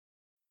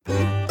Hello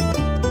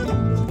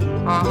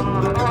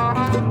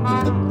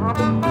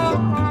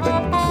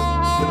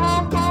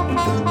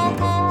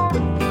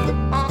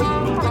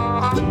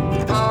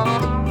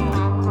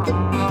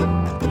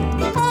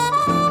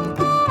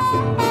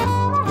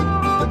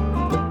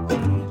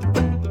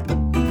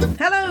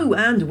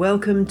and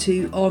welcome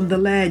to On the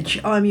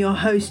Ledge. I'm your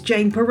host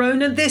Jane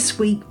Perrone, and this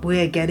week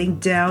we're getting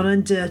down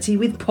and dirty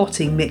with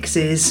potting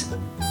mixes.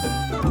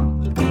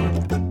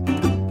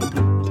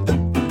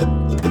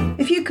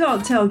 If you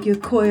can't tell your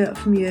coir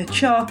from your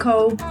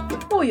charcoal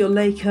or your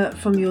laker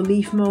from your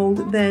leaf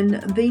mould,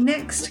 then the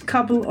next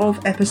couple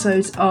of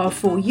episodes are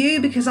for you,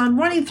 because I'm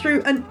running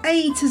through an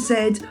A to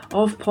Z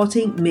of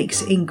potting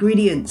mix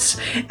ingredients,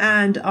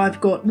 and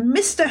I've got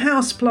Mr.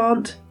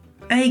 Houseplant,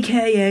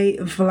 aka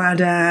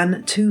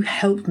Vladan, to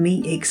help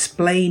me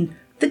explain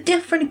the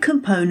different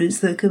components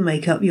that can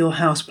make up your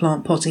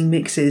houseplant potting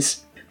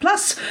mixes.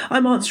 Plus,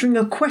 I'm answering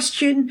a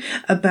question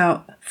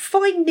about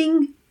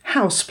finding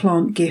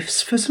houseplant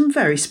gifts for some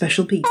very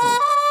special people.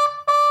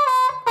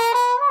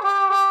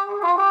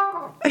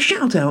 A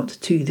shout out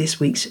to this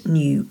week's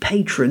new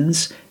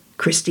patrons.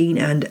 Christine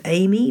and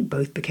Amy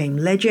both became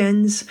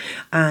legends,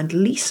 and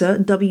Lisa,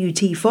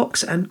 WT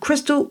Fox, and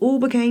Crystal all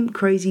became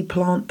crazy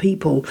plant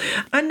people.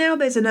 And now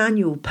there's an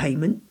annual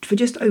payment. For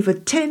just over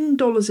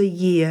 $10 a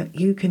year,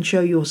 you can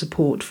show your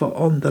support for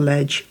On the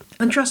Ledge.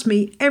 And trust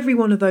me, every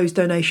one of those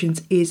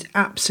donations is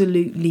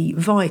absolutely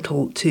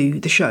vital to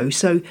the show.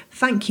 So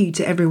thank you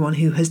to everyone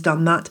who has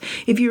done that.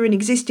 If you're an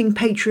existing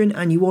patron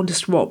and you want to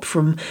swap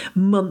from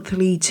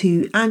monthly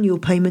to annual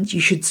payments, you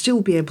should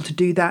still be able to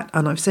do that.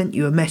 And I've sent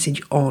you a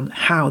message on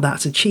how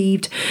that's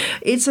achieved.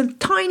 It's a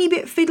tiny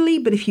bit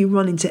fiddly, but if you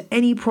run into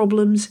any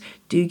problems,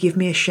 do give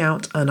me a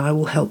shout and I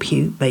will help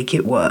you make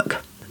it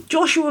work.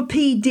 Joshua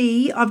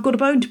PD, I've got a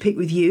bone to pick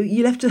with you.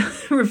 You left a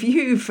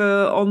review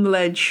for On the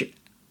Ledge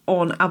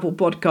on Apple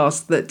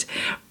Podcasts that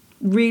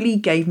really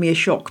gave me a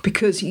shock,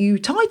 because you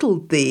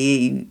titled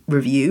the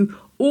review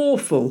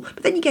awful,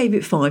 but then you gave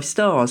it 5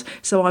 stars.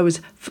 So I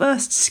was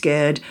first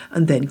scared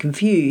and then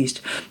confused.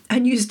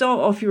 And you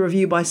start off your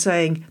review by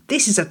saying,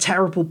 "This is a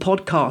terrible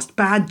podcast,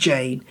 bad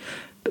Jane."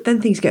 But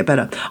then things get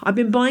better. "I've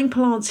been buying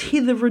plants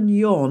hither and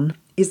yon."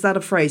 Is that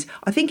a phrase?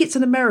 I think it's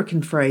an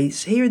American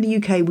phrase. Here in the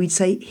UK, we'd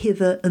say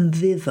hither and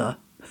thither,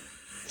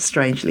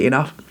 strangely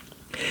enough.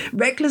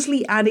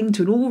 "Recklessly adding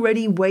to an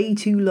already way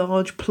too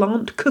large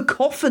plant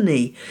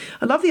cacophony."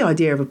 I love the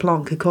idea of a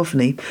plant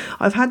cacophony.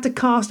 "I've had to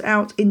cast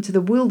out into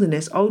the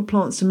wilderness old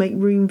plants to make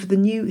room for the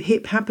new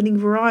hip happening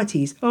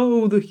varieties.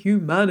 Oh, the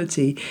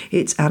humanity.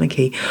 It's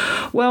anarchy."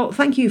 Well,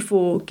 thank you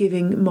for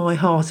giving my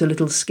heart a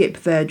little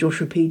skip there,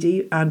 Joshua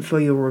PD, and for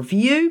your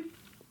review.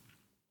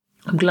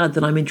 I'm glad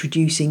that I'm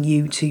introducing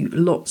you to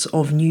lots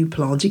of new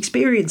plant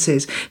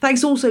experiences.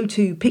 Thanks also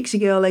to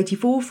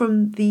PixieGirl84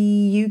 from the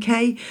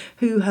UK,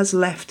 who has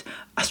left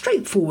a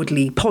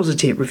straightforwardly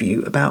positive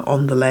review about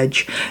On the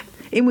Ledge,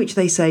 in which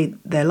they say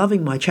they're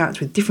loving my chats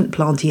with different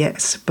planty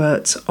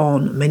experts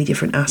on many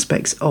different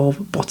aspects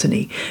of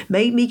botany.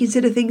 "Made me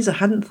consider things I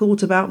hadn't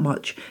thought about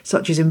much,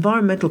 such as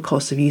environmental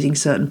costs of using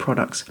certain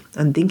products,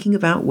 and thinking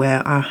about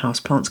where our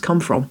houseplants come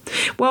from."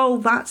 Well,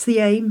 that's the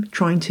aim,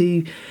 trying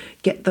to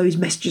get those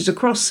messages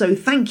across. So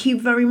thank you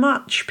very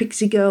much,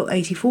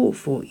 PixieGirl84,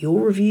 for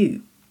your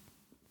review.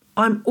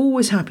 I'm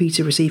always happy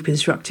to receive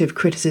constructive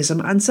criticism,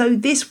 and so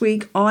this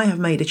week I have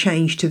made a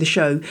change to the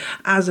show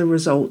as a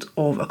result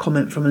of a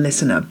comment from a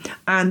listener.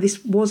 And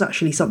this was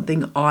actually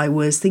something I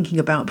was thinking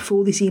about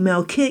before this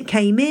email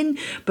came in,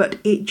 but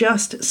it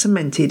just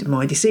cemented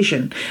my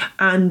decision.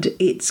 And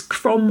it's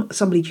from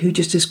somebody who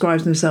just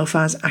describes themselves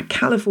as a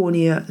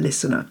California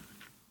listener.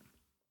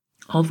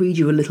 I'll read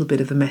you a little bit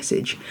of the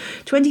message.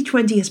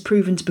 2020 has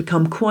proven to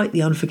become quite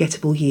the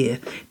unforgettable year.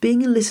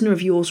 Being a listener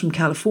of yours from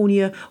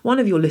California, one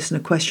of your listener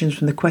questions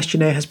from the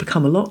questionnaire has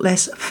become a lot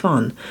less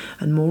fun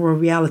and more a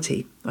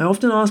reality. I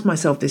often ask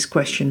myself this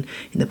question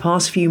in the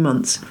past few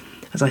months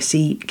as I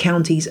see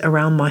counties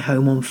around my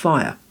home on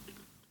fire.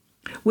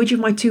 Which of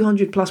my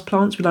 200 plus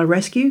plants would I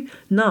rescue?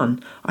 None.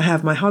 I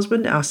have my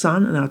husband, our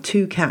son, and our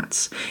 2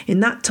 cats. In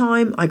that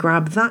time, I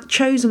grab that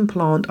chosen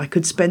plant. I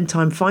could spend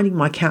time finding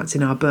my cats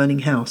in our burning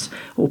house,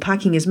 or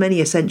packing as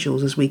many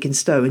essentials as we can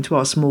stow into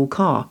our small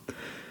car.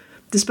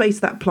 The space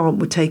that plant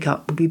would take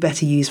up would be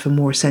better used for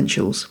more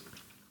essentials.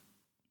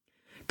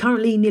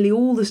 Currently, nearly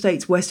all the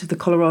states west of the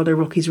Colorado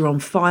Rockies are on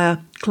fire.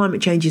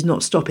 Climate change is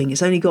not stopping.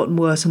 It's only gotten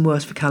worse and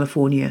worse for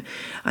California,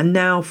 and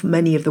now for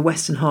many of the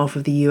western half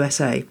of the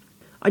USA.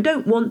 I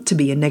don't want to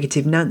be a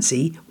negative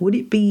Nancy. Would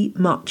it be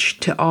much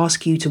to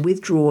ask you to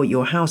withdraw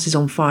your house is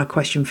on fire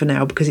question for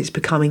now, because it's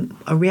becoming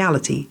a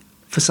reality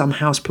for some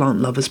houseplant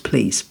lovers,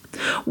 please?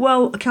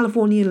 Well, a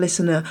California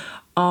listener,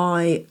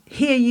 I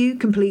hear you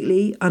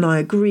completely, and I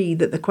agree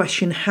that the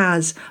question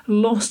has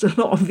lost a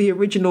lot of the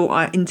original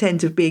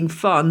intent of being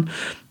fun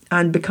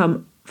and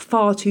become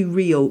far too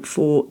real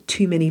for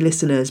too many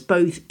listeners,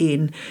 both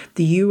in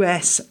the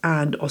US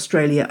and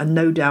Australia, and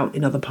no doubt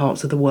in other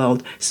parts of the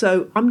world.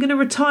 So I'm going to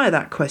retire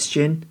that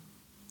question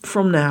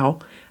from now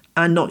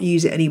and not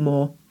use it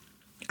anymore.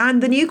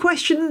 And the new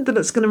question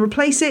that's going to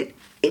replace it,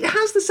 it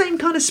has the same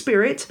kind of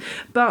spirit,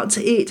 but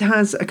it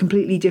has a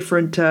completely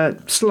different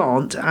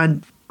slant.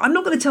 And I'm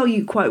not going to tell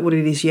you quite what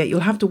it is yet. You'll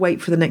have to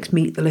wait for the next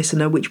Meet the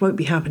Listener, which won't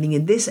be happening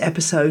in this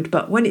episode.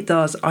 But when it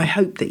does, I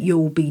hope that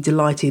you'll be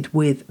delighted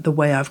with the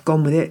way I've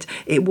gone with it.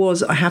 It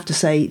was, I have to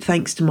say,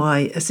 thanks to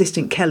my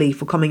assistant Kelly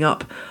for coming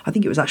up. I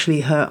think it was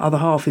actually her other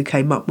half who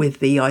came up with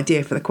the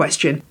idea for the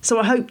question. So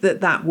I hope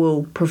that that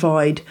will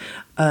provide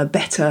a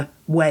better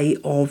way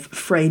of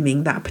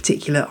framing that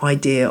particular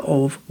idea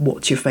of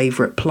what's your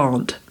favourite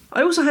plant.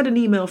 I also had an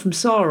email from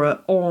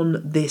Sarah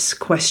on this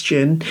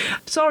question.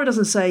 Sarah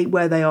doesn't say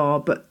where they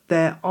are, but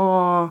there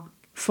are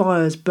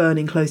fires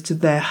burning close to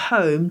their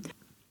home.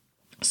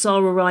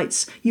 Sarah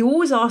writes, you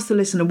always ask the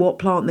listener what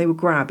plant they would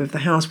grab if the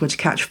house were to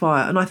catch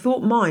fire, and I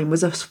thought mine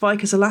was a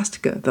Ficus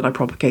elastica that I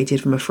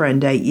propagated from a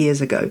friend 8 years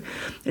ago,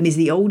 and is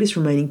the oldest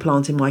remaining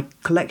plant in my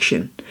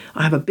collection.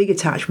 I have a big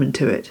attachment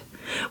to it.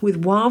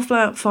 With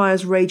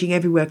wildfires raging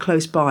everywhere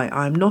close by,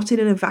 I am not in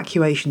an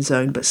evacuation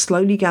zone, but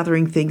slowly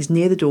gathering things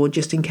near the door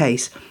just in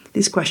case.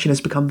 This question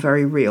has become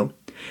very real.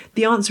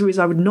 The answer is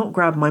I would not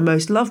grab my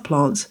most loved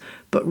plants,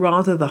 but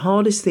rather the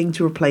hardest thing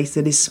to replace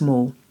that is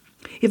small.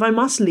 If I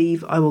must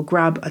leave, I will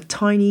grab a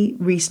tiny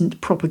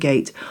recent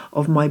propagate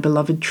of my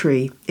beloved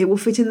tree. It will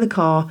fit in the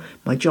car.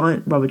 My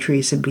giant rubber tree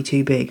is simply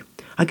too big.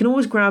 I can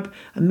always grab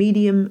a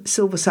medium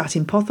silver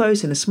satin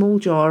pothos and a small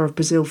jar of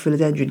Brazil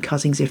philodendron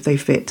cuttings if they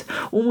fit.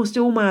 Almost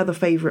all my other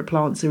favourite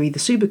plants are either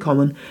super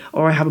common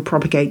or I have a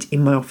propagate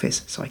in my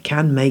office, so I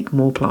can make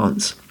more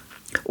plants.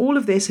 All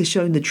of this has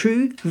shown the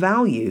true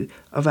value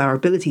of our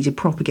ability to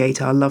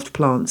propagate our loved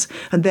plants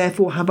and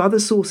therefore have other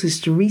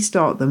sources to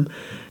restart them,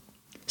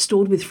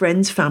 stored with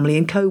friends, family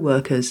and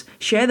co-workers.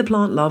 Share the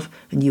plant love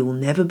and you will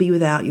never be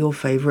without your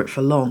favourite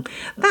for long.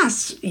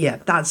 That's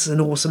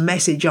an awesome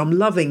message. I'm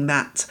loving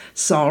that,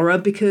 Sarah,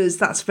 because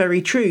that's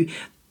very true.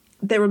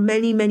 There are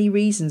many, many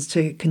reasons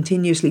to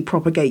continuously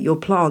propagate your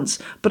plants,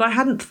 but I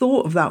hadn't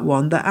thought of that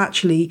one, that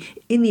actually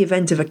in the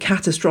event of a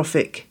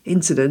catastrophic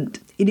incident,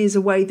 it is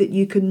a way that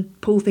you can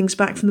pull things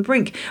back from the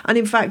brink. And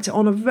in fact,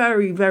 on a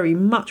very, very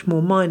much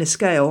more minor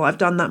scale, I've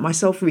done that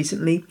myself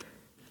recently.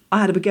 I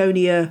had a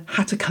begonia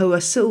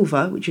Hatakoa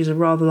silva, which is a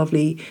rather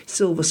lovely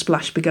silver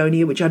splash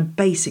begonia, which I'd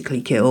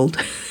basically killed.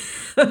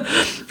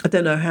 I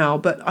don't know how,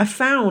 but I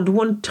found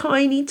one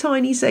tiny,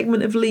 tiny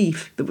segment of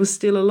leaf that was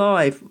still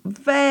alive,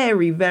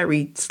 very,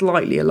 very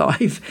slightly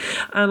alive.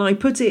 And I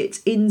put it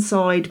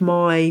inside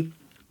my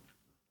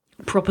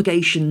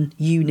propagation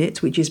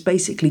unit, which is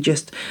basically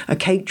just a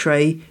cake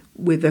tray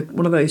with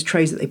one of those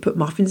trays that they put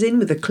muffins in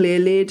with a clear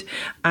lid,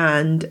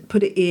 and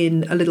put it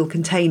in a little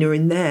container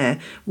in there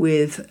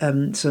with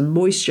some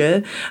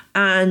moisture,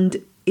 and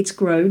it's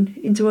grown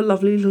into a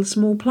lovely little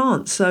small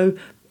plant. So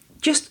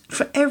just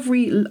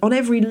on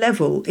every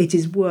level, it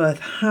is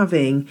worth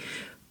having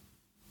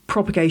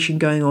propagation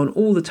going on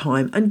all the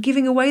time and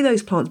giving away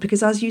those plants,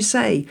 because as you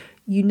say,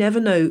 you never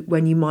know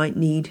when you might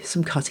need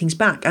some cuttings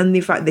back. And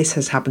in fact, this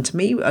has happened to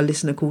me. A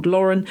listener called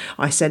Lauren,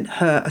 I sent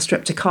her a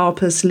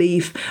Streptocarpus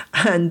leaf,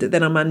 and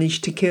then I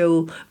managed to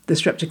kill the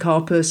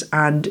Streptocarpus,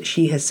 and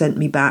she has sent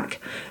me back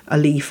a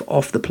leaf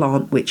off the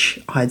plant which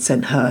I had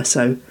sent her.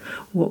 So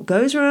what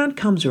goes around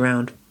comes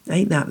around.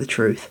 Ain't that the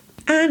truth?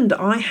 And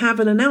I have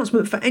an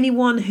announcement for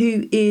anyone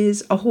who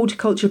is a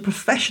horticulture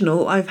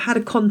professional. I've had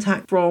a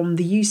contact from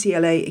the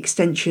UCLA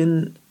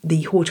Extension,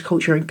 the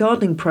Horticulture and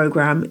Gardening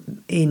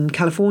Program in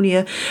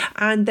California,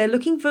 and they're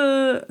looking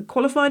for a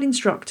qualified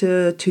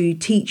instructor to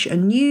teach a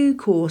new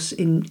course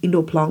in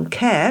indoor plant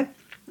care.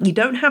 You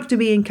don't have to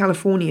be in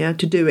California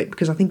to do it,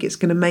 because I think it's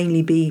going to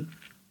mainly be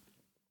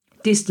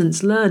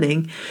distance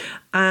learning.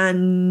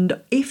 And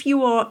if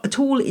you are at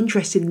all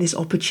interested in this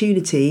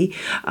opportunity,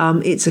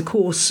 it's a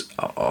course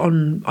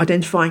on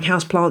identifying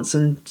houseplants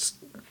and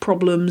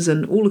problems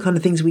and all the kind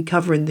of things we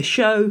cover in the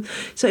show.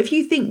 So if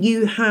you think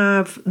you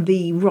have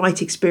the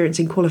right experience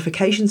and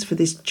qualifications for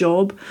this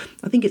job,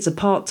 I think it's a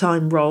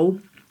part-time role,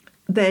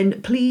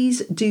 then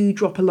please do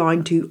drop a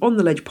line to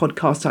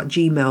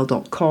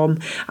ontheledgepodcast@gmail.com,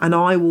 and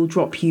I will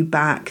drop you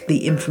back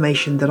the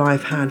information that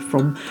I've had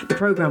from the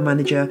programme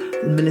manager,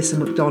 Melissa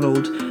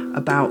McDonald,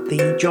 about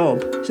the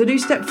job. So do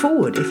step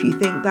forward if you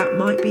think that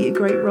might be a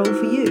great role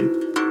for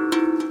you.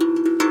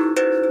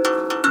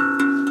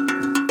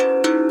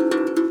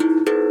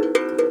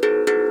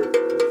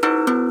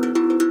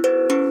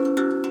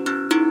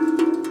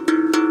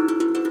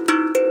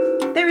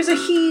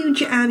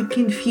 And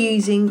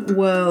confusing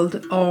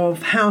world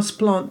of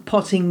houseplant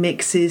potting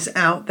mixes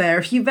out there.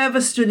 If you've ever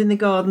stood in the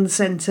garden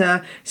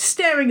centre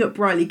staring at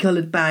brightly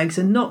coloured bags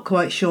and not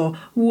quite sure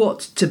what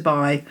to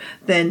buy,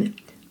 then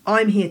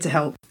I'm here to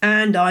help.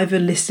 And I've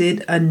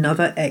enlisted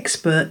another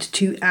expert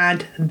to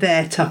add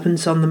their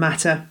tuppence on the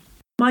matter.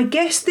 My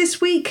guest this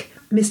week,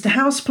 Mr.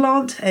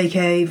 Houseplant,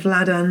 aka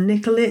Vladan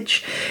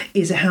Nikolic,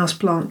 is a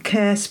houseplant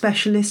care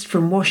specialist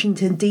from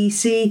Washington,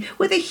 D.C.,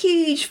 with a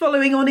huge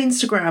following on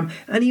Instagram,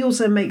 and he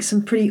also makes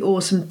some pretty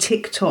awesome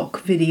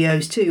TikTok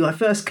videos too. I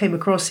first came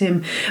across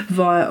him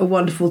via a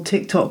wonderful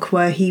TikTok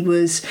where he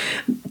was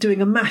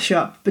doing a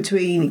mashup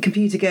between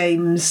computer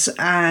games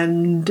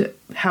and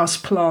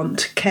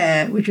houseplant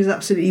care, which was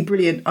absolutely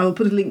brilliant. I will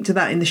put a link to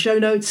that in the show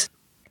notes,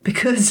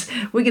 because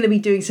we're going to be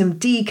doing some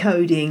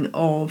decoding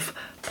of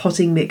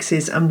potting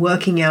mixes and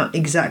working out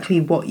exactly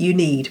what you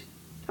need.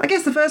 I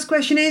guess the first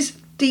question is,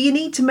 do you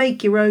need to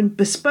make your own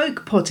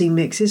bespoke potting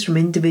mixes from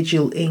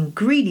individual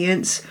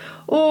ingredients,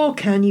 or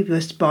can you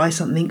just buy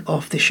something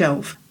off the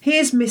shelf?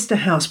 Here's Mr.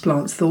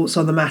 Houseplant's thoughts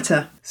on the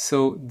matter.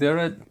 So there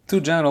are two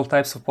general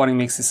types of potting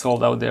mixes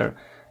sold out there.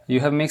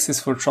 You have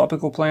mixes for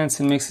tropical plants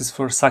and mixes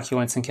for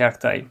succulents and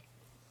cacti.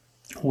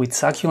 With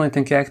succulent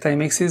and cacti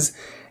mixes,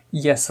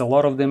 yes, a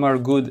lot of them are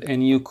good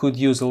and you could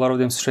use a lot of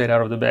them straight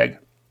out of the bag.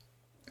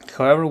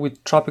 However,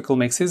 with tropical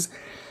mixes,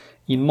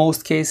 in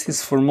most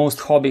cases, for most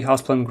hobby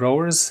houseplant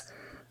growers,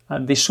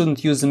 they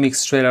shouldn't use the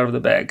mix straight out of the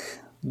bag.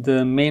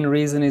 The main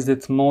reason is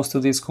that most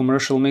of these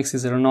commercial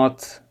mixes are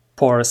not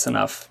porous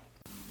enough.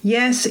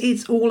 Yes,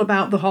 it's all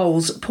about the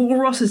holes.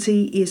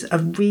 Porosity is a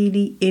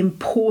really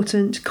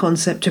important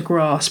concept to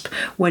grasp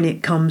when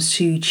it comes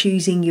to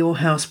choosing your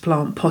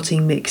houseplant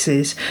potting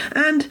mixes.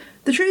 And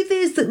the truth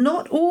is that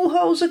not all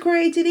holes are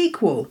created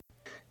equal.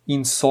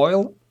 In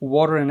soil,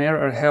 water and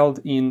air are held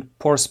in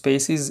pore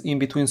spaces in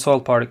between soil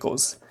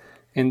particles.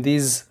 And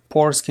these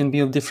pores can be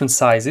of different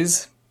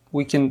sizes.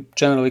 We can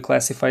generally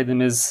classify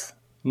them as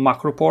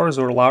macropores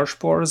or large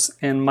pores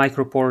and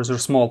micropores or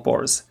small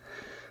pores.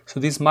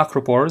 So these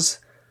macropores,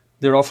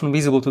 they're often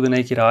visible to the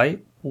naked eye,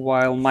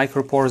 while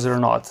micropores are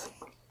not.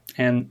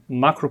 And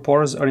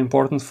macropores are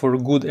important for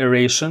good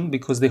aeration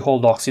because they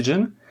hold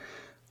oxygen,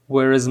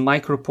 whereas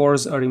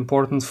micropores are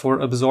important for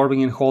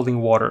absorbing and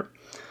holding water.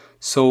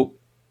 So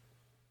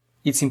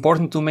it's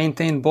important to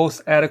maintain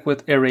both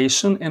adequate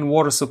aeration and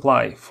water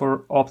supply for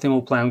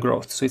optimal plant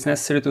growth. So it's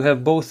necessary to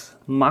have both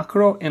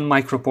macro and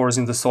micropores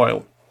in the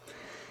soil.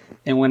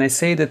 And when I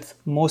say that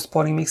most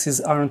potting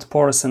mixes aren't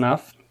porous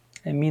enough,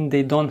 I mean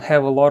they don't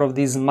have a lot of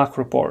these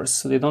macropores,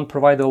 so they don't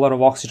provide a lot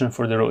of oxygen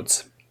for the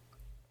roots.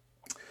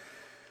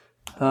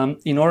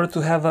 In order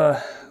to have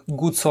a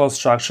good soil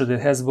structure that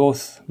has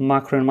both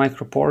macro and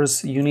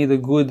micropores, you need a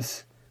good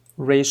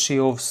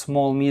ratio of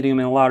small, medium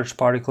and large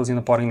particles in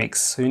a potting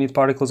mix. So you need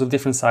particles of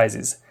different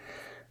sizes.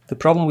 The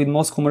problem with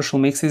most commercial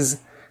mixes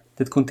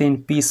that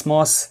contain peat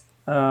moss,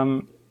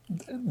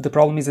 the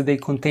problem is that they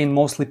contain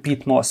mostly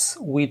peat moss,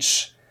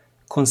 which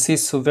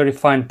consists of very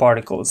fine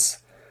particles.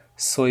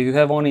 So if you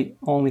have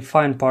only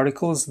fine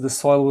particles, the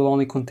soil will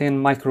only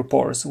contain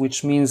micropores,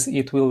 which means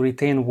it will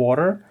retain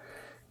water,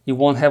 it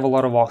won't have a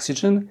lot of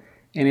oxygen,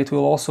 and it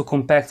will also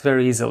compact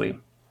very easily.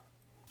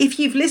 If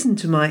you've listened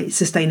to my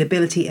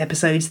sustainability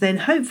episodes, then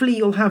hopefully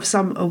you'll have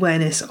some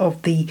awareness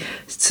of the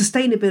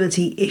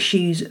sustainability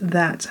issues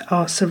that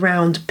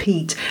surround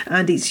peat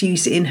and its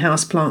use in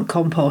houseplant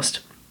compost.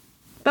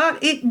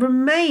 But it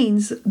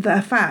remains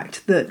the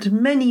fact that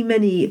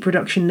many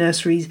production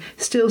nurseries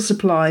still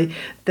supply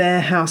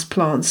their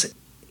houseplants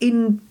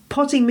in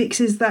potting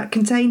mixes that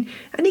contain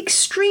an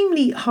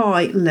extremely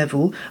high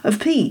level of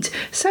peat.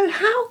 So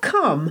how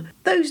come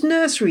those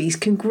nurseries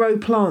can grow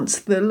plants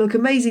that look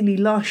amazingly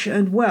lush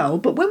and well,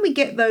 but when we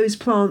get those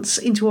plants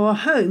into our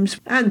homes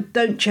and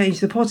don't change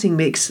the potting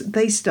mix,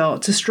 they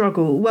start to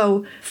struggle?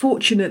 Well,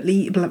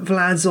 fortunately,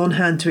 Vlad's on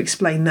hand to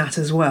explain that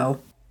as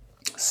well.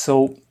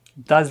 So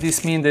does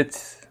this mean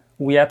that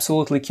we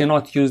absolutely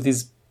cannot use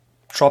these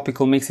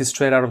tropical mixes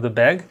straight out of the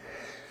bag?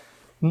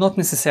 Not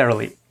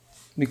necessarily.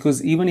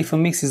 Because even if a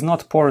mix is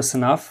not porous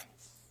enough,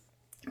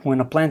 when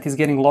a plant is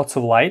getting lots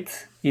of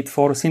light, it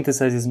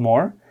photosynthesizes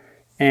more,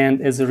 and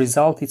as a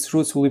result, its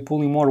roots will be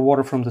pulling more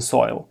water from the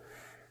soil.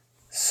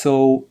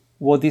 So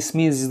what this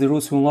means is the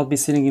roots will not be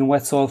sitting in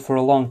wet soil for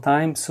a long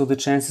time, so the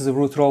chances of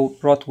root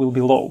rot will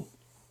be low.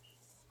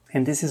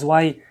 And this is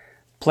why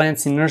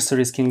plants in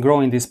nurseries can grow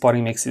in these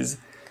potting mixes,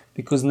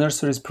 because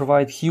nurseries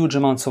provide huge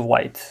amounts of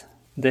light.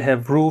 They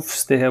have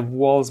roofs, they have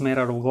walls made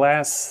out of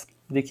glass,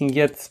 they can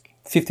get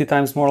 50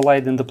 times more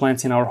light than the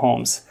plants in our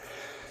homes.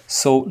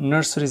 So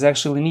nurseries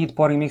actually need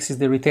potting mixes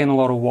that retain a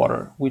lot of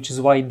water, which is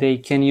why they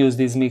can use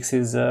these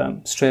mixes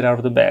straight out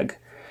of the bag.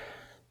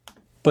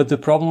 But the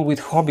problem with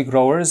hobby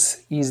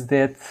growers is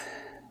that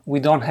we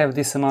don't have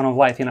this amount of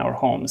light in our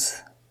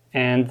homes.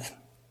 And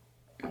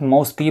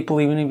most people,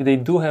 even if they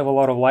do have a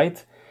lot of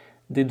light,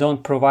 they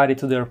don't provide it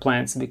to their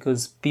plants,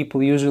 because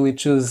people usually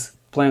choose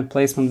plant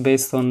placement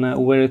based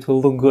on where it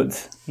will look good,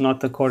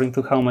 not according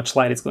to how much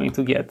light it's going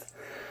to get.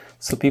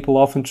 So people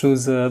often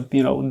choose a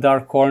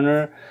dark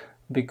corner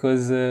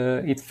because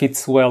it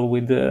fits well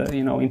with the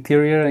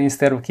interior,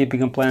 instead of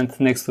keeping a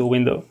plant next to a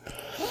window.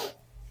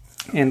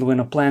 And when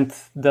a plant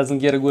doesn't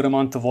get a good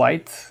amount of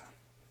light,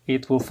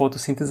 it will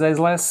photosynthesize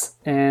less,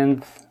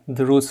 and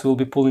the roots will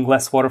be pulling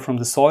less water from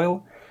the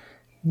soil,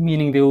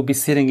 meaning they will be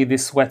sitting in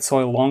this wet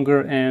soil longer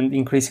and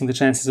increasing the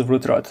chances of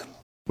root rot.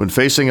 When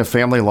facing a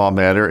family law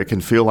matter, it can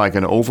feel like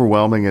an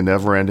overwhelming and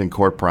never-ending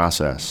court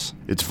process.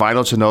 It's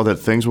vital to know that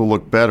things will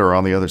look better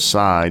on the other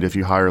side if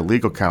you hire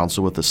legal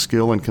counsel with the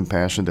skill and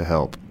compassion to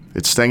help.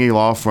 At Stange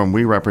Law Firm,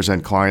 we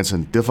represent clients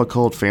in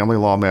difficult family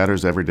law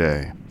matters every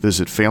day.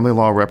 Visit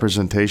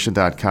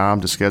FamilyLawRepresentation.com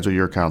to schedule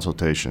your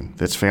consultation.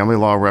 That's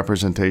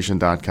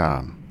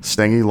FamilyLawRepresentation.com.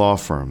 Stange Law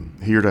Firm,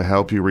 here to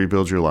help you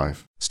rebuild your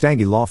life.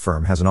 Stange Law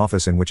Firm has an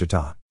office in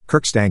Wichita.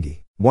 Kirk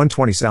Stange,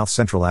 120 South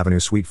Central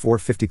Avenue, Suite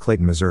 450,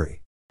 Clayton, Missouri.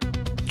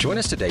 Join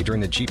us today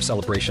during the Jeep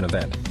Celebration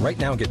event. Right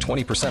now, get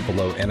 20%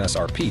 below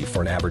MSRP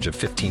for an average of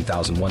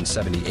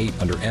 $15,178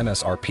 under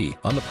MSRP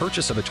on the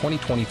purchase of a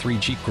 2023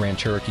 Jeep Grand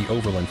Cherokee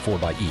Overland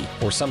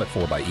 4xE or Summit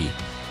 4xE.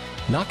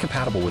 Not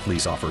compatible with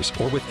lease offers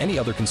or with any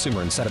other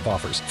consumer incentive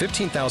offers.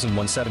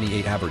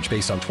 $15,178 average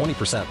based on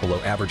 20% below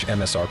average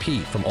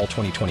MSRP from all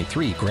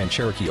 2023 Grand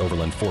Cherokee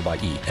Overland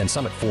 4xE and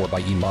Summit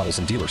 4xE models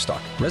in dealer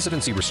stock.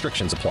 Residency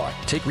restrictions apply.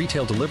 Take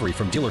retail delivery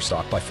from dealer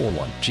stock by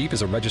 4/1. Jeep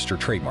is a registered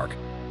trademark.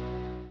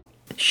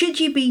 Should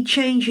you be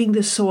changing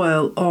the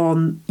soil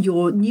on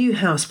your new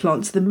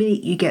houseplants the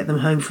minute you get them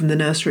home from the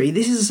nursery?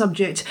 This is a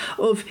subject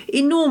of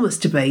enormous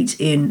debate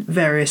in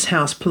various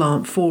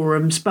houseplant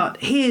forums, but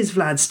here's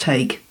Vlad's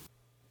take.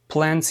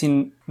 Plants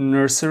in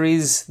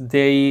nurseries,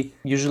 they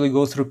usually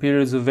go through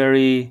periods of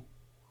very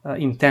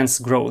intense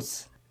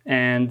growth,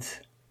 and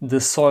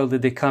the soil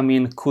that they come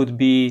in could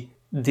be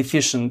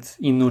deficient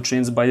in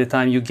nutrients by the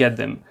time you get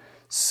them.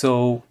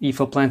 So if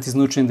a plant is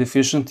nutrient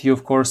deficient, you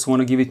of course want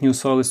to give it new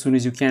soil as soon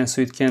as you can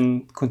so it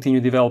can continue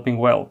developing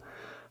well.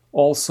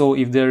 Also,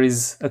 if there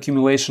is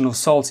accumulation of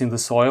salts in the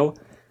soil,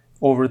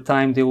 over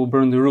time they will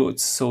burn the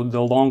roots. So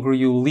the longer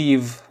you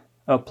leave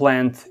a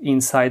plant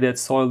inside that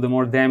soil, the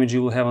more damage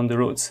you will have on the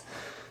roots.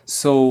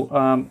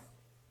 So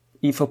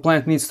if a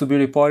plant needs to be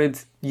repotted,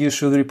 you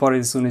should repot it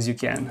as soon as you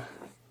can.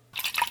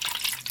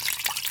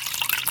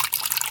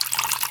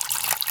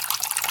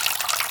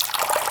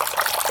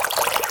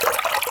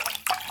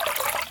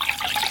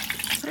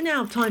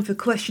 Now time for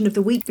question of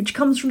the week, which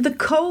comes from the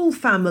Cole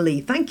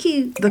family. Thank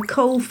you, the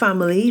Cole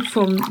family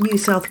from New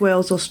South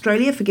Wales,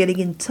 Australia, for getting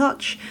in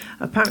touch.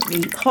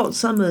 Apparently hot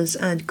summers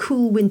and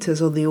cool winters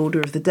on the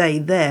order of the day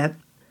there,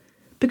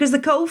 because the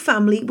Cole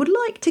family would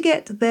like to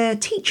get their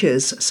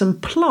teachers some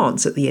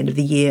plants at the end of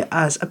the year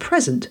as a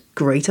present.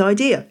 Great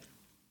idea.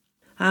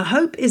 Our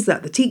hope is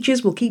that the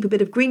teachers will keep a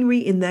bit of greenery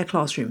in their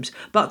classrooms,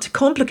 but to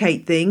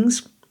complicate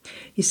things,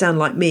 you sound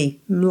like me,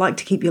 like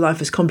to keep your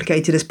life as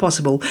complicated as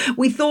possible.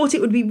 We thought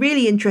it would be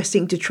really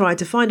interesting to try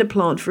to find a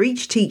plant for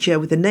each teacher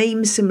with a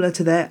name similar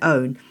to their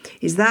own.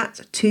 Is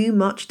that too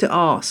much to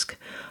ask?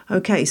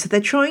 Okay, so they're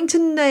trying to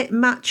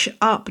match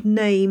up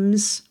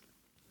names.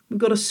 We've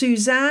got a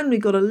Suzanne,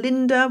 we've got a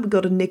Linda, we've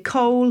got a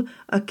Nicole,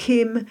 a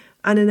Kim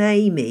and an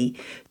Amy.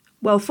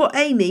 Well, for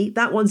Amy,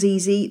 that one's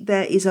easy.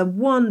 There is a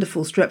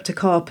wonderful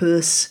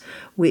Streptocarpus,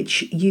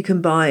 which you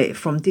can buy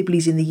from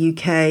Dibley's in the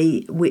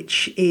UK,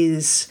 which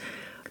is,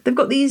 they've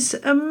got these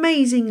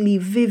amazingly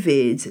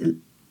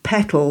vivid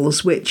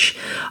petals, which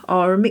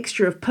are a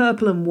mixture of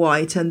purple and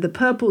white, and the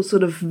purple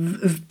sort of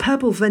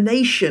purple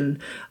venation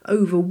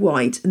over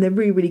white, and they're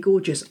really, really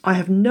gorgeous. I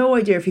have no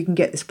idea if you can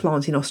get this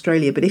plant in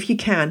Australia, but if you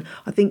can,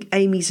 I think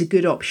Amy's a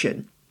good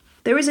option.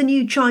 There is a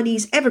new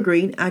Chinese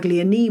evergreen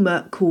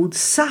Aglaonema called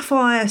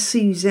Sapphire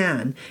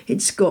Suzanne.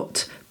 It's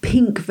got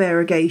pink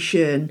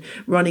variegation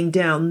running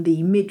down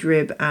the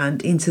midrib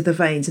and into the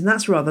veins, and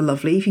that's rather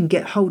lovely if you can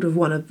get hold of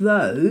one of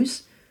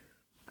those.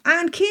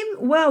 And Kim,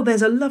 well,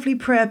 there's a lovely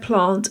prayer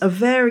plant, a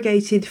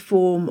variegated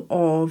form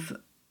of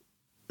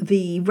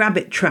the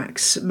rabbit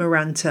tracks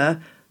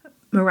Maranta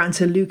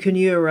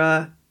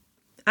leucanura,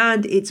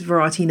 and its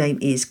variety name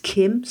is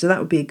Kim, so that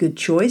would be a good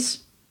choice.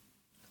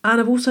 And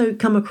I've also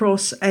come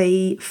across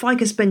a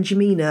Ficus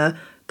benjamina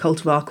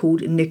cultivar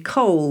called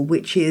Nicole,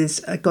 which is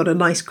got a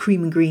nice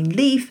cream and green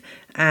leaf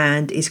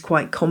and is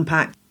quite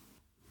compact.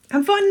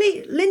 And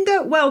finally,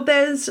 Linda, well,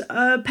 there's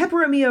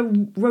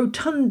Peperomia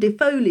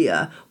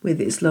rotundifolia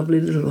with its lovely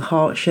little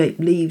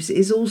heart-shaped leaves,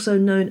 is also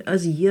known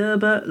as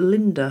Yerba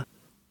Linda.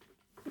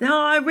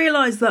 Now, I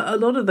realise that a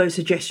lot of those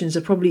suggestions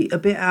are probably a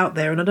bit out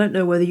there, and I don't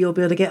know whether you'll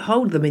be able to get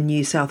hold of them in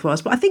New South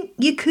Wales, but I think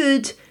you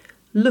could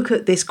look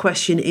at this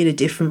question in a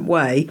different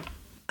way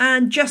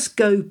and just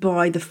go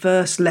by the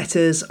first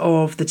letters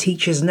of the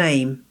teacher's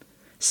name.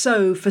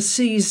 So for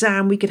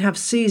Suzanne, we could have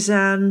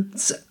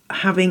Suzanne's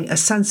having a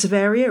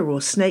Sansevieria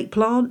or snake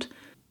plant.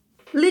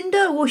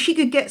 Linda, well, she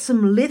could get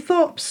some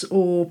lithops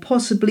or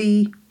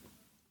possibly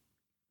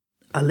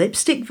a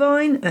lipstick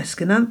vine,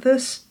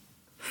 Escananthus.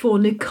 For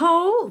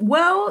Nicole,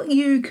 well,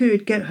 you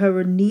could get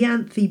her a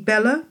Neanthe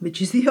bella,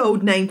 which is the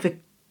old name for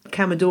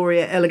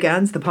Camadoria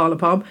elegans, the parlour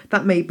palm.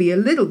 That may be a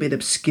little bit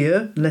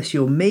obscure, unless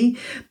you're me.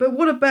 But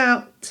what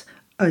about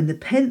a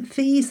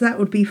Nepenthes? That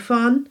would be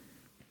fun.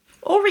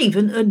 Or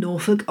even a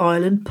Norfolk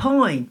Island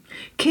pine.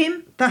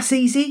 Kim, that's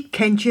easy.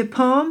 Kentia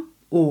palm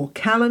or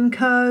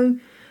Kalanchoe.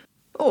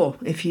 Or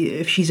if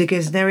she's a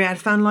Gesneriad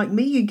fan like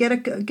me, you get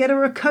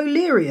her a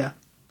Coleria.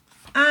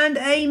 And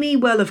Amy,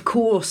 well, of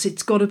course,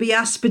 it's got to be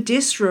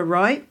Aspidistra,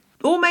 right?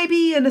 Or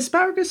maybe an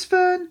asparagus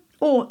fern.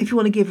 Or if you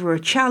want to give her a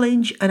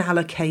challenge, an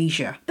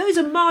alocasia. Those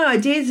are my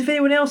ideas. If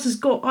anyone else has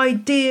got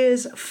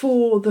ideas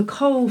for the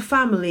Cole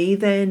family,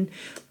 then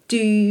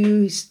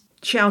do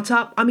shout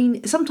up. I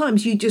mean,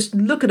 sometimes you just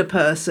look at a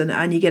person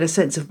and you get a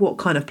sense of what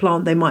kind of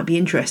plant they might be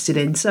interested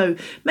in. So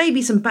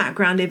maybe some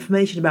background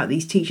information about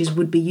these teachers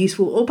would be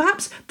useful, or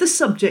perhaps the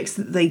subjects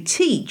that they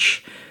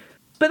teach.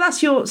 But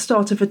that's your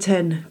starter for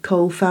 10,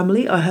 Cole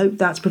family. I hope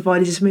that's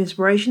provided you some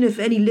inspiration. If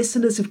any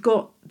listeners have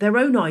got their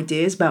own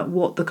ideas about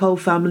what the Cole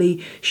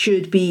family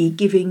should be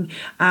giving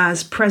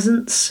as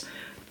presents,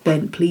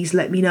 then please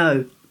let me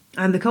know.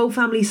 And the Cole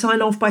family sign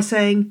off by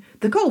saying,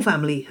 the Cole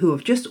family, who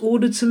have just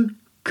ordered some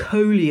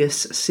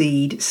coleus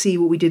seed. See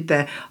what we did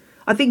there?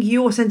 I think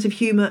your sense of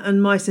humour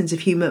and my sense of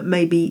humour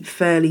may be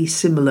fairly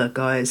similar,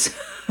 guys.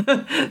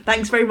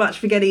 Thanks very much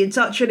for getting in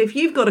touch. And if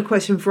you've got a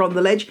question for On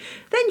The Ledge,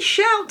 then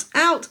shout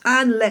out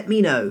and let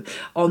me know.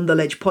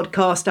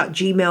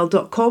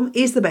 ontheledgepodcast@gmail.com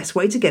is the best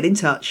way to get in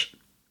touch.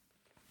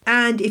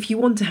 And if you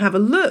want to have a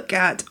look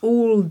at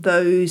all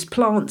those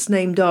plants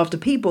named after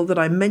people that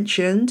I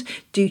mentioned,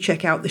 do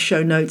check out the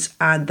show notes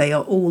and they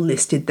are all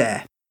listed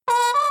there.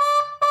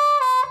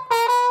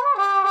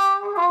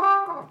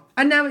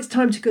 And now it's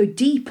time to go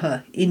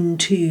deeper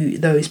into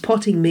those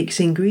potting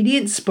mix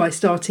ingredients by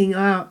starting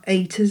our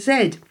A to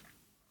Z.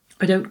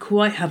 I don't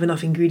quite have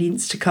enough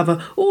ingredients to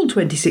cover all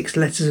 26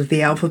 letters of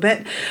the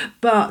alphabet,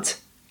 but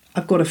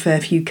I've got a fair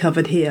few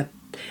covered here.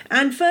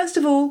 And first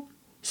of all,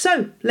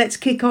 so let's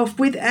kick off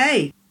with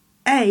A.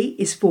 A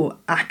is for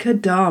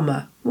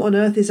Akadama. What on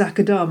earth is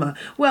Akadama?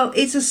 Well,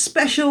 it's a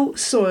special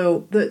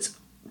soil that's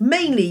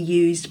mainly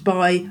used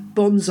by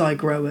bonsai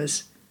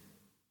growers.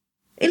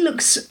 It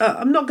looks,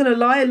 I'm not going to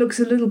lie, it looks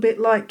a little bit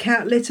like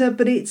cat litter,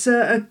 but it's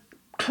a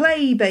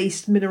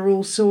clay-based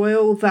mineral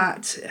soil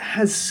that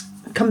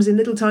comes in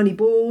little tiny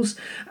balls,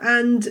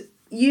 and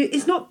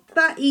it's not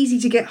that easy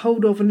to get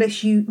hold of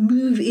unless you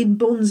move in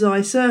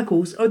bonsai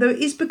circles, although it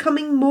is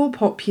becoming more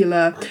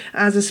popular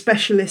as a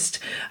specialist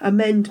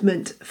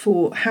amendment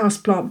for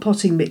houseplant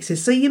potting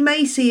mixes. So you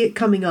may see it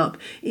coming up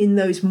in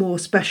those more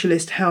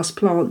specialist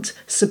houseplant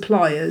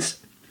suppliers.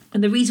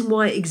 And the reason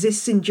why it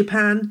exists in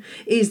Japan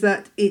is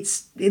that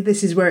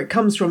this is where it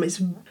comes from. It's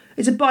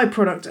a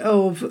byproduct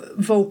of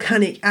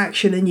volcanic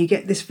action, and you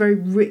get this very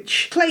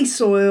rich clay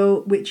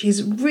soil which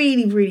is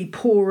really, really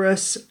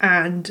porous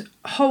and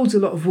holds a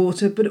lot of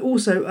water, but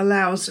also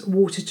allows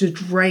water to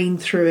drain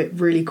through it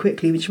really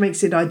quickly, which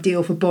makes it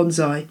ideal for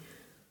bonsai.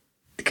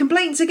 The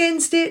complaints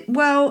against it?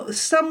 Well,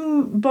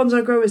 some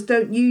bonsai growers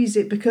don't use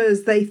it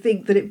because they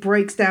think that it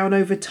breaks down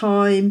over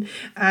time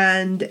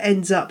and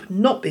ends up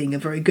not being a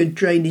very good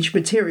drainage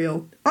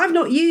material. I've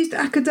not used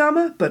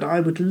Akadama, but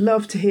I would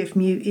love to hear from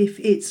you if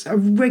it's a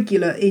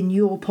regular in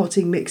your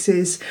potting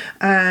mixes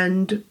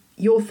and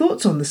your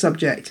thoughts on the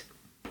subject.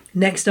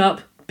 Next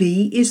up,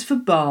 B is for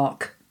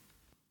bark.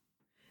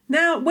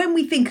 Now, when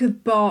we think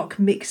of bark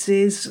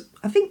mixes,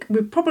 I think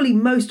we're probably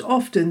most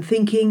often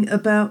thinking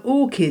about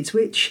orchids,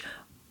 which,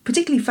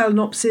 particularly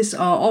Phalaenopsis,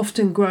 are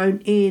often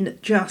grown in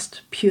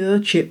just pure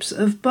chips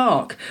of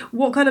bark.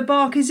 What kind of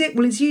bark is it?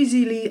 Well, it's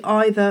usually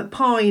either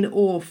pine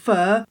or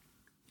fir.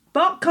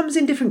 Bark comes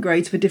in different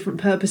grades for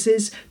different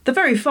purposes. The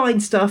very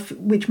fine stuff,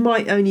 which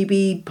might only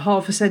be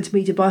 0.5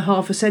 centimetre by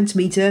 0.5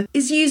 centimetre,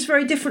 is used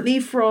very differently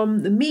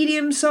from the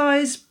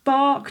medium-sized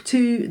bark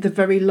to the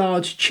very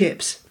large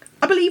chips.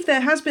 I believe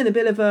there has been a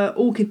bit of a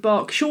orchid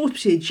bark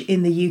shortage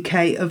in the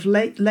UK of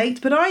late,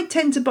 but I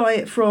tend to buy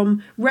it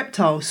from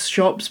reptile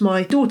shops.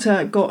 My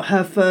daughter got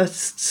her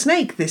first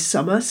snake this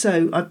summer,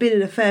 so I've been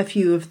in a fair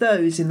few of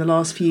those in the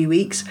last few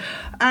weeks.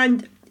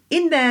 And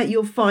in there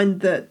you'll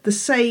find that the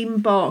same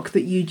bark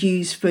that you'd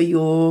use for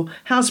your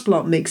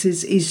houseplant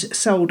mixes is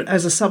sold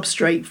as a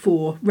substrate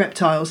for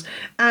reptiles.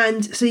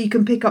 And so you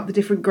can pick up the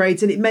different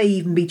grades, and it may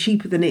even be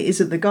cheaper than it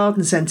is at the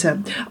garden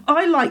centre.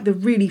 I like the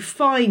really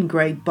fine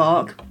grade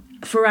bark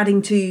for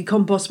adding to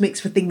compost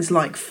mix for things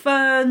like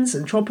ferns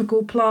and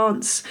tropical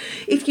plants.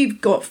 If you've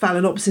got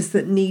Phalaenopsis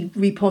that need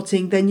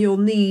repotting, then you'll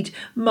need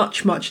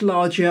much, much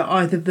larger,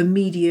 either the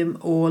medium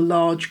or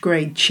large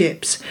grade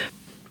chips.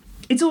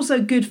 It's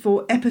also good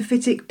for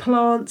epiphytic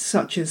plants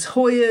such as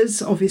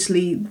Hoyas.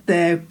 Obviously,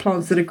 they're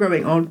plants that are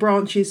growing on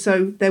branches,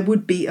 so there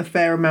would be a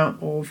fair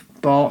amount of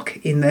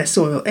bark in their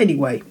soil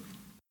anyway.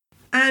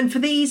 And for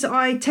these,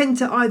 I tend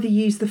to either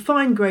use the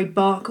fine grade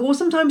bark, or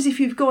sometimes if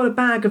you've got a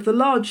bag of the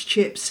large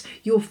chips,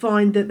 you'll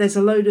find that there's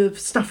a load of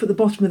stuff at the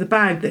bottom of the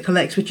bag that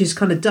collects, which is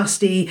kind of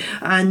dusty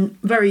and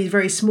very,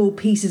 very small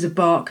pieces of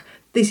bark.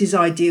 This is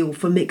ideal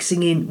for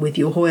mixing in with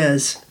your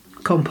Hoyas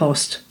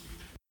compost.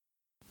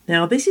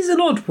 Now, this is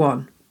an odd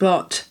one,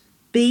 but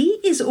B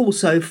is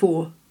also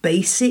for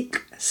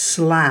basic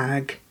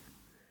slag.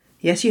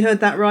 Yes, you heard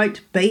that right,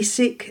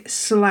 basic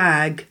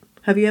slag.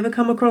 Have you ever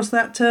come across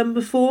that term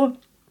before?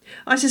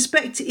 I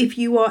suspect if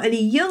you are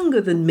any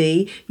younger than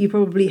me, you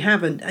probably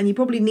haven't, and you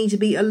probably need to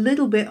be a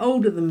little bit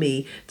older than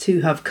me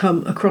to have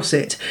come across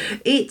it.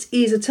 It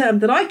is a term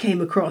that I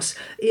came across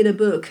in a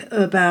book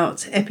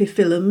about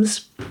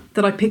epiphyllums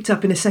that I picked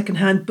up in a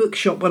second-hand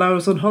bookshop when I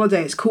was on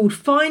holiday. It's called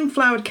Fine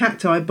Flowered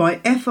Cacti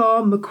by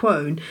F.R.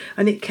 McQuone,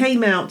 and it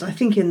came out, I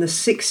think, in the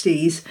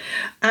 60s,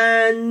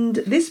 and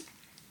this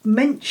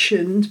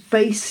mentioned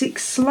basic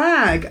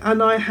slag,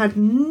 and I had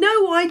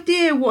no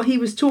idea what he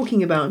was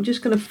talking about. I'm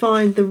just going to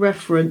find the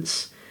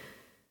reference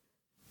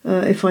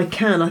if I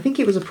can. I think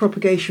it was a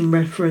propagation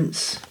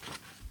reference.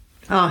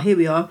 Here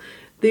we are.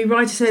 The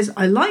writer says,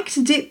 I like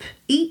to dip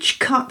each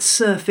cut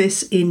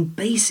surface in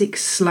basic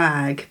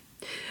slag.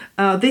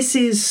 This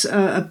is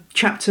a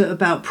chapter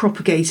about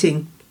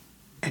propagating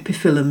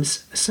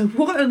epiphyllums. So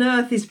what on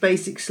earth is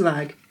basic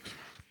slag?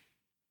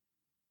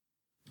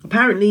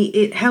 Apparently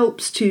it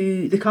helps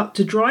the cut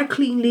to dry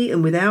cleanly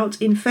and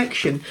without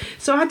infection.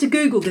 So I had to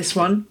Google this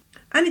one,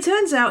 and it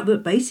turns out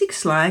that basic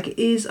slag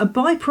is a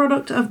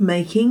byproduct of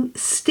making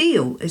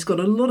steel. It's got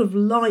a lot of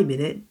lime in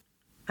it,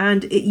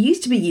 and it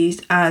used to be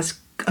used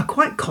as a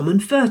quite common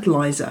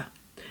fertiliser.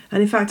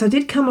 And in fact, I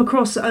did come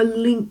across a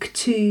link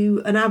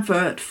to an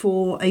advert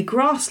for a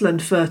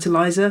grassland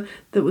fertiliser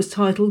that was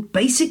titled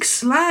Basic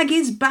Slag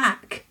is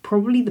Back,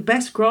 probably the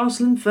best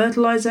grassland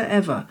fertiliser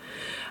ever.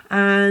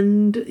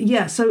 And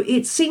yeah, so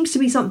it seems to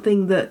be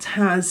something that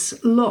has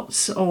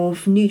lots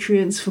of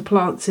nutrients for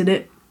plants in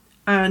it,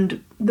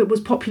 and that was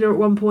popular at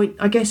one point.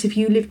 I guess if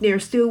you lived near a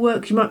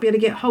steelworks, you might be able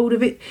to get hold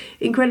of it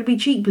incredibly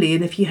cheaply,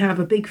 and if you have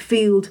a big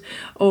field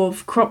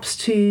of crops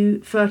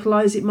to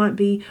fertilise, it might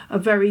be a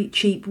very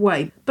cheap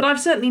way. But I've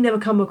certainly never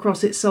come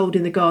across it sold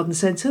in the garden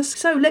centre,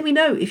 so let me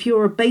know if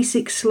you're a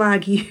basic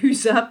slag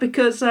user,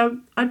 because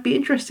I'd be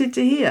interested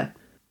to hear.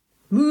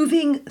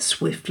 Moving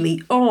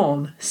swiftly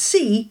on.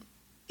 C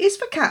is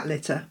for cat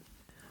litter.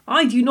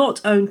 I do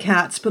not own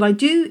cats, but I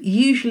do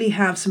usually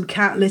have some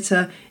cat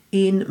litter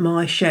in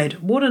my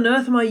shed. What on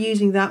earth am I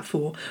using that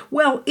for?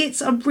 Well,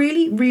 it's a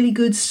really, really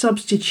good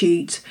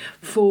substitute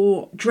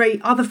for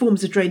other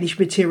forms of drainage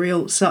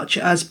material such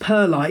as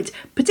perlite,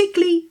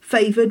 particularly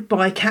favoured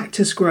by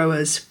cactus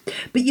growers.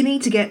 But you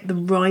need to get the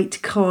right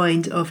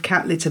kind of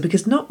cat litter,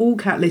 because not all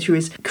cat litter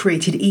is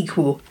created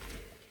equal.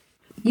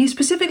 You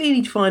specifically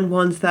need to find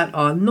ones that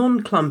are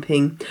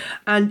non-clumping,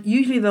 and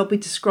usually they'll be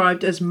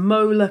described as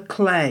molar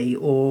clay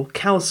or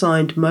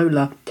calcined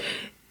molar.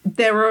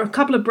 There are a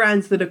couple of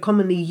brands that are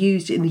commonly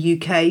used in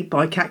the UK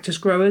by cactus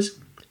growers.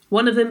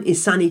 One of them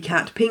is Sunny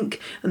Cat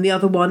Pink, and the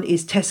other one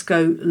is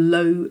Tesco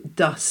Low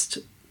Dust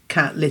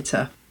Cat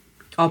Litter.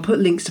 I'll put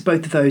links to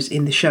both of those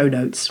in the show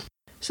notes.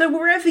 So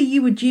wherever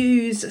you would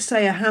use,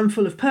 say, a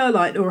handful of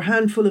perlite or a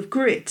handful of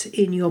grit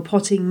in your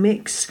potting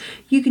mix,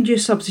 you can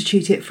just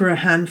substitute it for a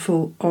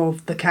handful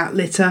of the cat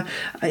litter.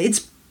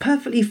 It's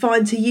perfectly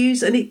fine to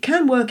use, and it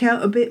can work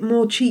out a bit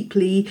more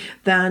cheaply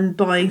than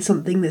buying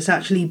something that's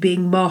actually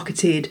being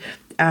marketed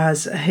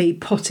as a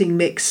potting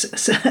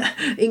mix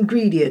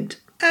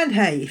ingredient. And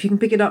hey, if you can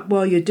pick it up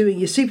while you're doing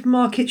your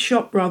supermarket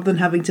shop rather than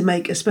having to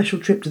make a special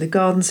trip to the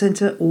garden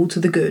centre, all to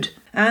the good.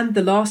 And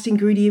the last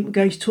ingredient we're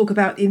going to talk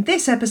about in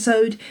this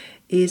episode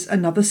is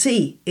another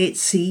C. It's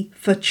C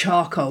for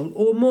charcoal,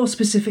 or more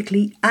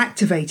specifically,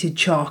 activated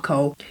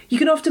charcoal. You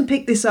can often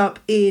pick this up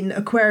in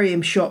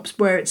aquarium shops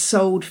where it's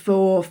sold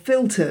for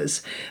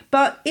filters,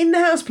 but in the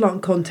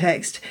houseplant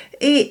context,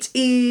 it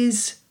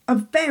is a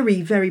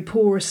very, very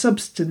porous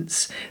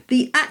substance.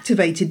 The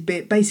activated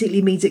bit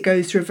basically means it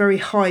goes through a very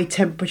high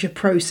temperature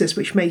process,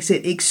 which makes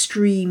it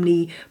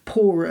extremely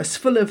porous,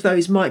 full of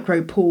those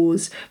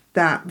micropores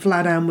that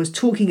Vladan was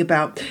talking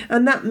about.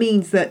 And that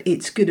means that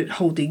it's good at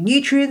holding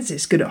nutrients,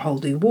 it's good at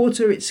holding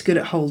water, it's good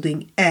at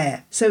holding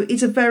air. So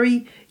it's a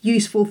very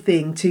useful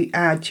thing to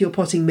add to your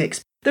potting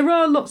mix. There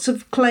are lots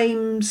of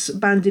claims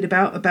bandied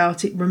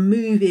about it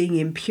removing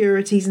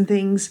impurities and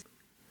things,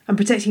 and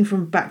protecting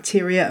from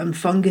bacteria and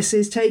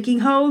funguses taking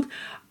hold.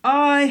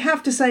 I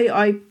have to say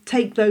I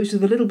take those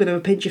with a little bit of a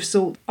pinch of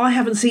salt. I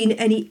haven't seen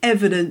any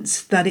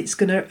evidence that it's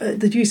going to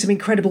do some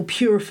incredible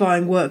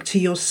purifying work to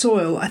your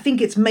soil. I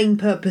think its main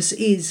purpose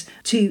is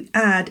to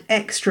add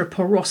extra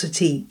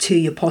porosity to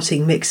your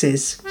potting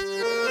mixes.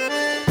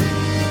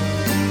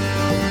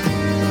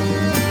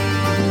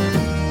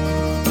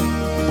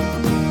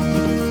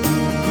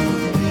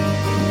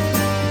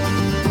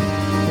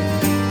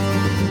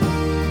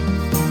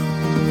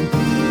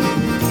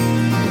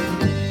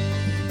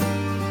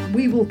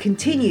 We'll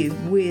continue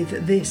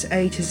with this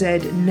A to Z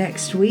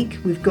next week.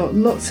 We've got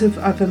lots of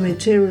other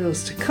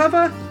materials to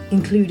cover,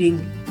 including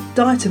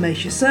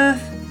diatomaceous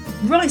earth,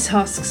 rice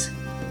husks,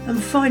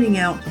 and finding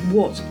out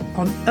what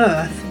on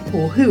earth,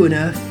 or who on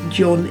earth,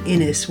 John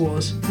Innes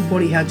was, and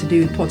what he had to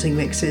do with potting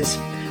mixes.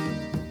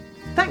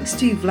 Thanks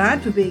to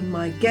Vlad for being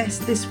my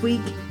guest this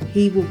week.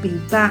 He will be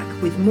back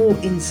with more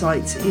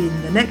insights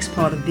in the next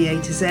part of the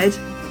A to Z.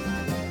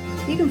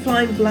 You can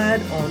find Vlad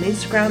on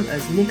Instagram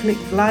as Nikolic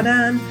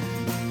Vladan,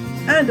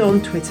 and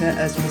on Twitter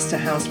as Mr.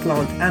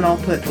 Houseplant, and I'll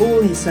put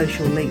all his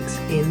social links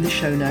in the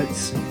show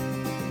notes.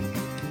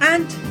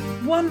 And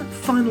one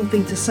final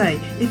thing to say.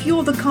 If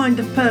you're the kind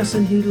of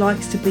person who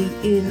likes to be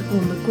in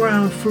on the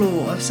ground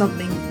floor of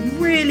something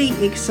really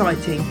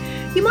exciting,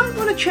 you might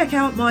want to check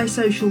out my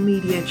social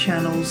media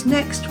channels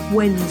next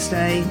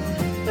Wednesday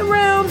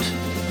around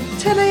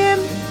 10 a.m.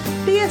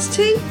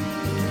 BST.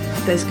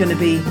 There's going to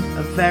be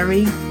a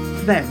very,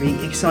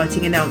 very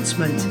exciting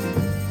announcement.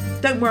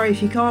 Don't worry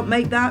if you can't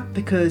make that,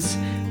 because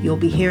you'll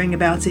be hearing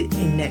about it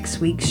in next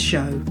week's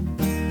show.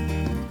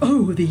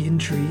 Oh, the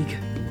intrigue.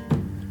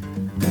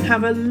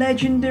 Have a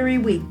legendary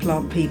week,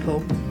 plant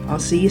people. I'll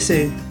see you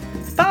soon.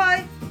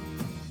 Bye!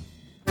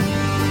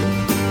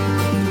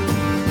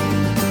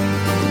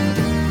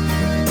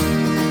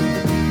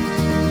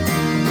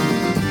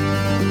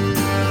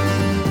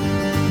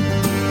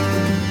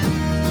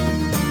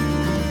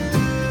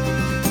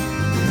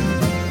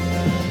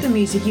 The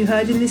music you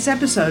heard in this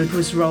episode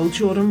was Roll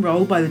Jordan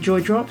Roll by the Joy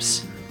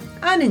Drops,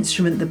 An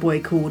Instrument the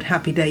Boy Called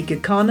Happy Day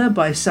Gakana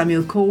by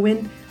Samuel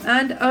Corwin,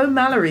 and Oh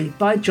Mallory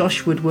by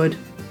Josh Woodward.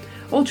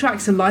 All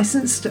tracks are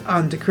licensed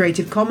under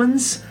Creative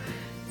Commons.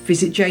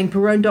 Visit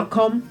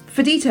janeperrone.com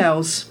for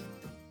details.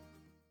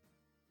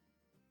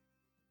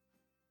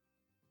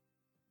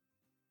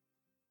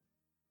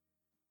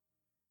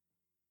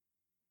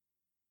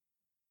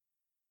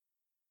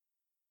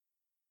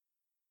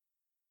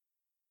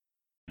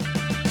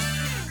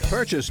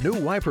 Purchase new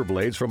wiper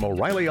blades from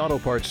O'Reilly Auto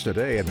Parts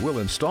today and we'll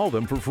install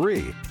them for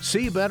free.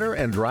 See better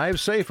and drive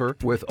safer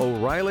with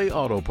O'Reilly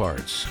Auto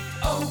Parts.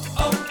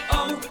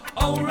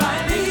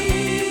 O'Reilly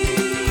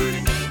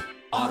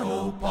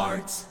Auto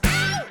Parts.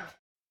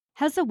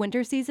 Has the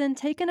winter season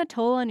taken a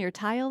toll on your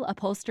tile,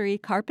 upholstery,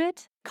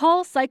 carpet?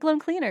 Call Cyclone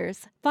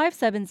Cleaners,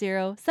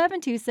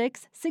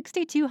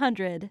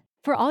 570-726-6200.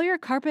 For all your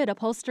carpet,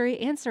 upholstery,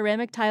 and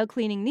ceramic tile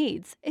cleaning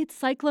needs, it's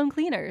Cyclone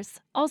Cleaners,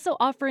 also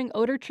offering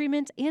odor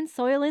treatment and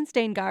soil and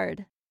stain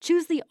guard.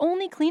 Choose the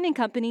only cleaning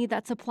company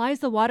that supplies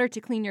the water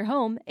to clean your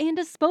home and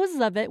disposes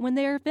of it when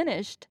they are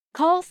finished.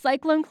 Call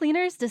Cyclone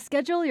Cleaners to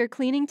schedule your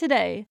cleaning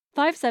today,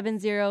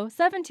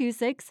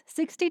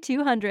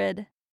 570-726-6200.